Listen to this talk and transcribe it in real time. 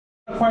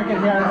Park it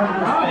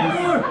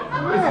here.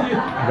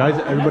 Guys,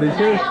 everybody's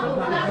here.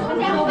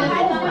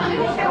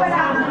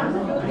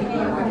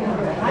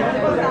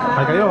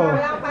 Hi kayo.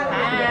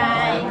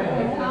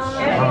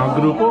 Mga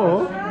grupo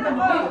oh.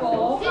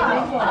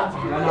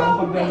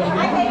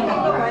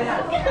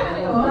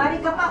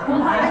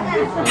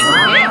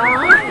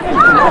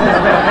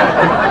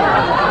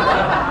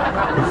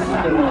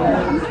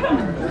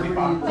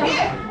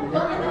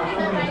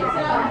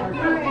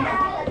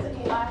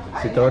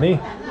 Si Tony.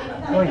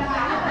 Hoy.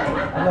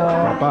 Hello.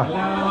 Papa.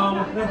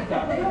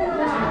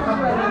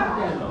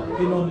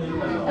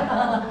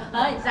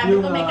 Ay,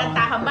 sabi ko may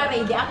kantahan ba?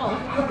 Ready ako.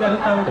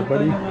 Hey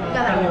buddy.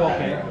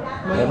 Okay.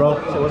 Hey bro,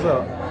 say what's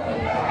up?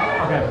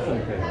 Okay.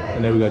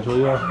 And then we got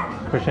Julia,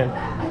 Christian,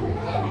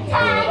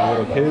 the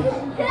little kids.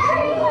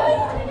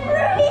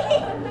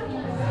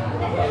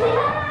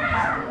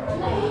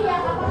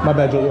 My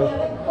bad, Julia.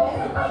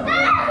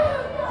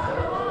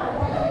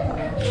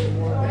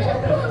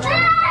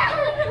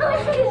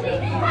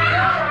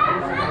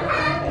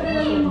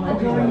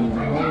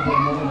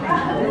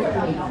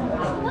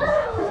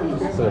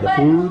 So the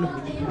food.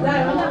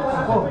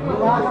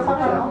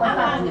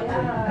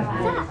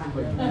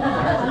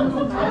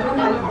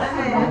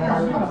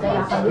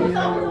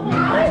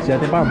 Si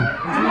Ate Pam.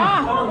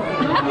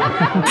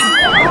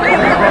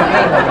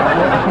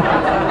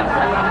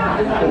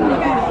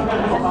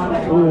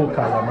 Ooh,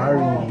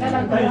 calamari.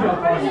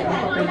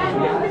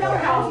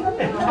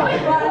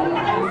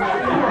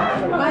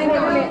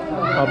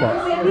 Apa?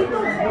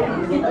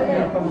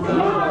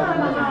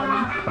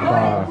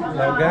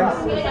 Hello guys.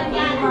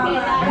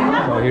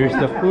 So here's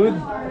the food.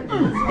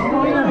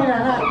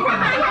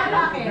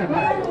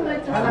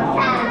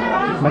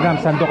 Madam,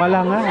 sando ka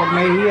lang ha, huwag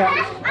mahihiya.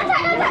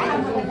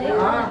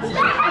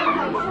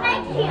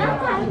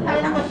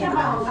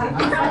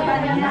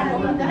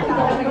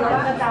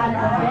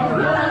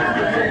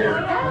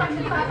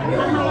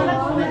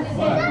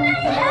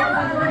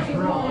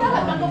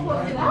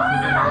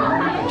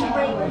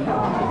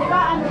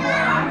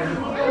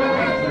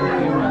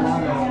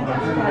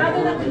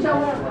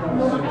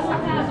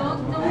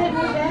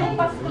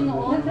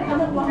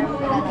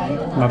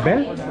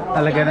 Mabel,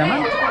 talaga naman.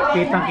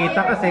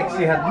 Kitang-kita ka,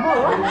 sexy head mo.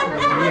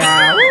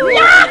 Yahoo!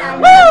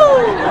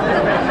 Yahoo!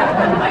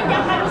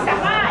 Diyan kami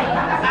sakay.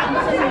 Bago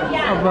sa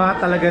sakyan. Aba,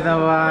 talaga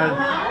naman.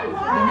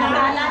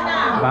 Nalala na.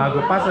 Bago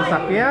pa sa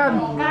sakyan.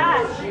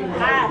 Cash.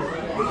 Cash.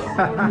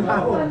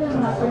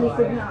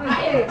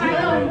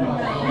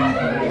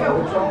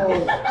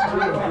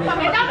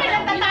 Pakita ko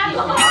lang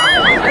tatago.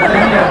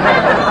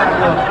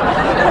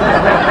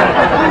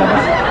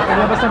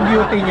 Labas ang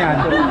beauty niyan.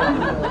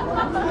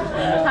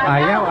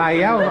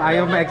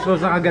 Ayaw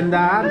ma-expose ang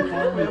kagandahan.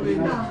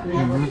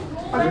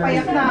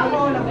 Pagpayak na ako.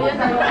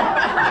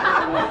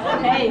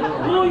 Hey,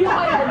 luyo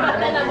kayo. Ba't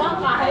na naman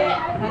kahit?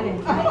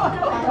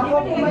 Ako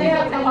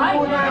pumayak na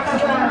muna.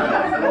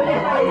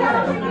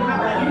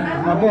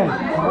 Mabel,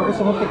 ako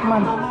gusto mo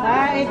tikman.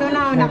 Ito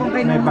na, una kong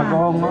May kinuha.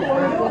 bagong.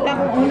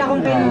 Una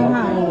kong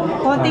kinuha.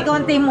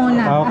 Konti-konti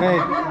muna. Okay,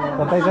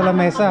 tatay sa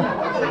lamesa.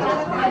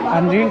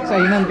 Ang drinks,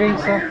 ayun ang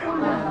drinks ha.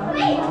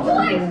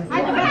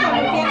 Ano ba ito?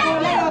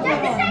 Kulay o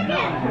ito?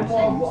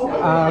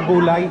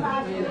 Gulay.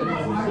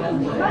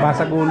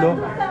 Basa gulo.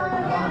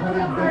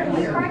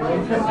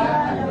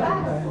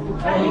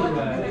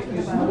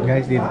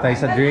 Guys, dito tayo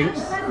sa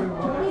drinks.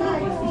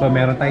 So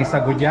meron tayong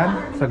sago dyan,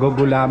 sago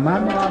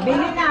gulaman.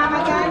 Bili na,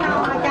 magkano,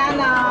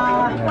 magkano.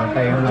 Meron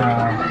tayong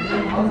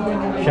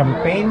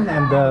champagne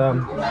and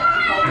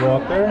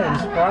water and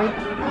Sprite.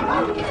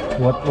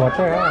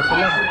 Water ha,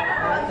 sila.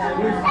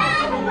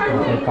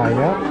 Okay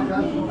tayo.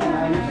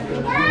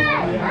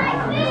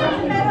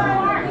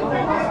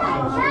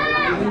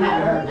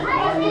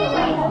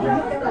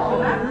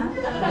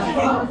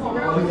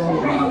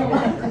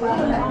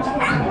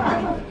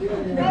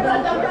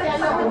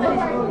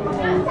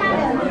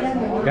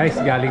 Guys,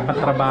 galing pa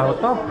trabaho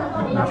to.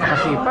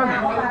 Napakasipag.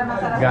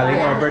 Galing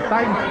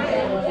overtime.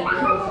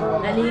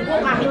 Naligo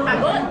kahit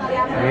pagod.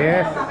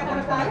 Yes.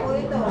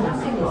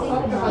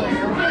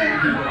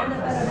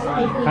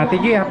 Ate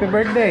G, happy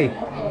birthday.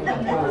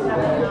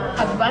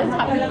 Advance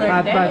happy birthday.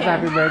 Advance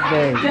happy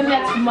birthday. The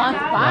next month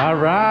pa.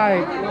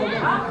 Alright.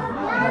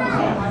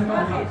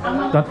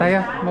 Doon tayo,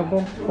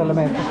 mag-doon sa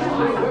lamesa.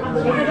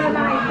 Ito na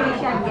mga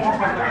special guest.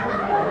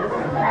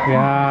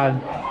 Yan.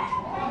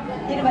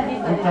 Sino ba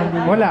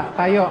dito? Wala,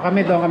 tayo. Kami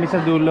doon, kami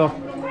sa dulo.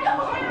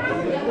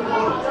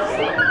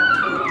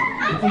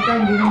 Ika,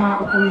 hindi na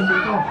makakapo yun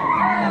dito.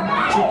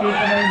 Sikit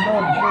na yun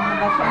doon.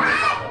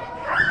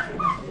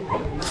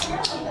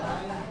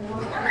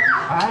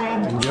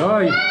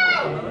 Enjoy.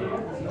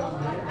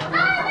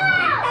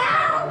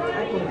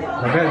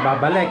 Mabel,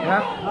 babalik ha?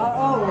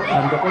 Oo.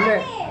 Nandok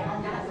ulit.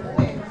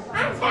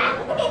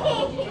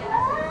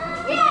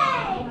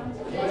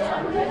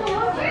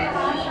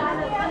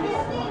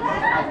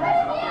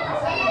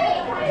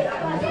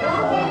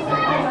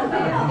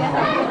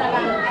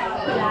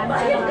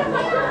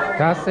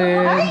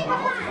 Kasin.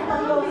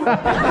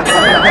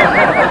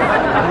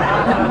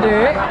 Hindi.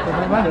 Ito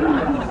naman.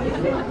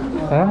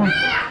 Tama.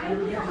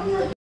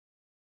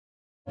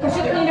 Kasi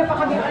kanina pa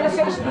kami alas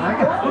 6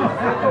 dito.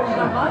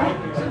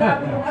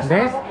 Sinabi mo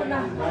Des? asawa ko na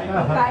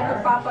tayo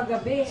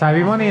magpapagabi.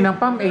 Sabi mo,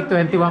 Ninang Pam,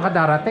 8:21 ka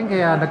darating,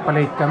 kaya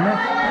nagpa-late kami.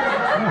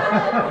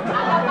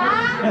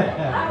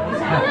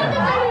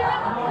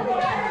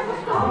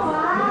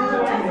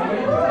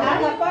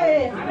 Ano pa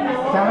eh.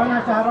 Sharon na,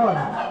 Sharon.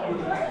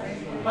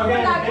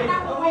 Lagi na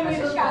ako may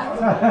siya.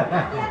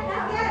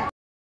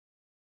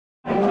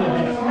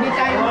 Hindi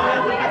tayo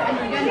makakita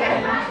ano yan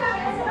dahil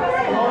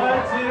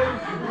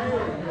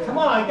Come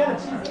on, I got a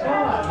cheese.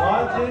 Come on.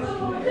 1,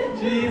 2,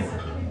 cheese.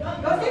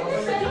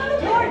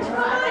 George,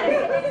 come on.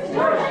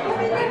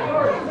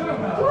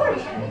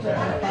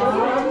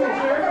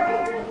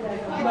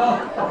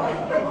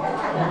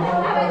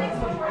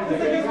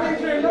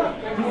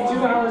 He's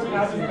 2 hours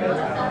past his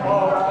bedtime.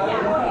 Oh.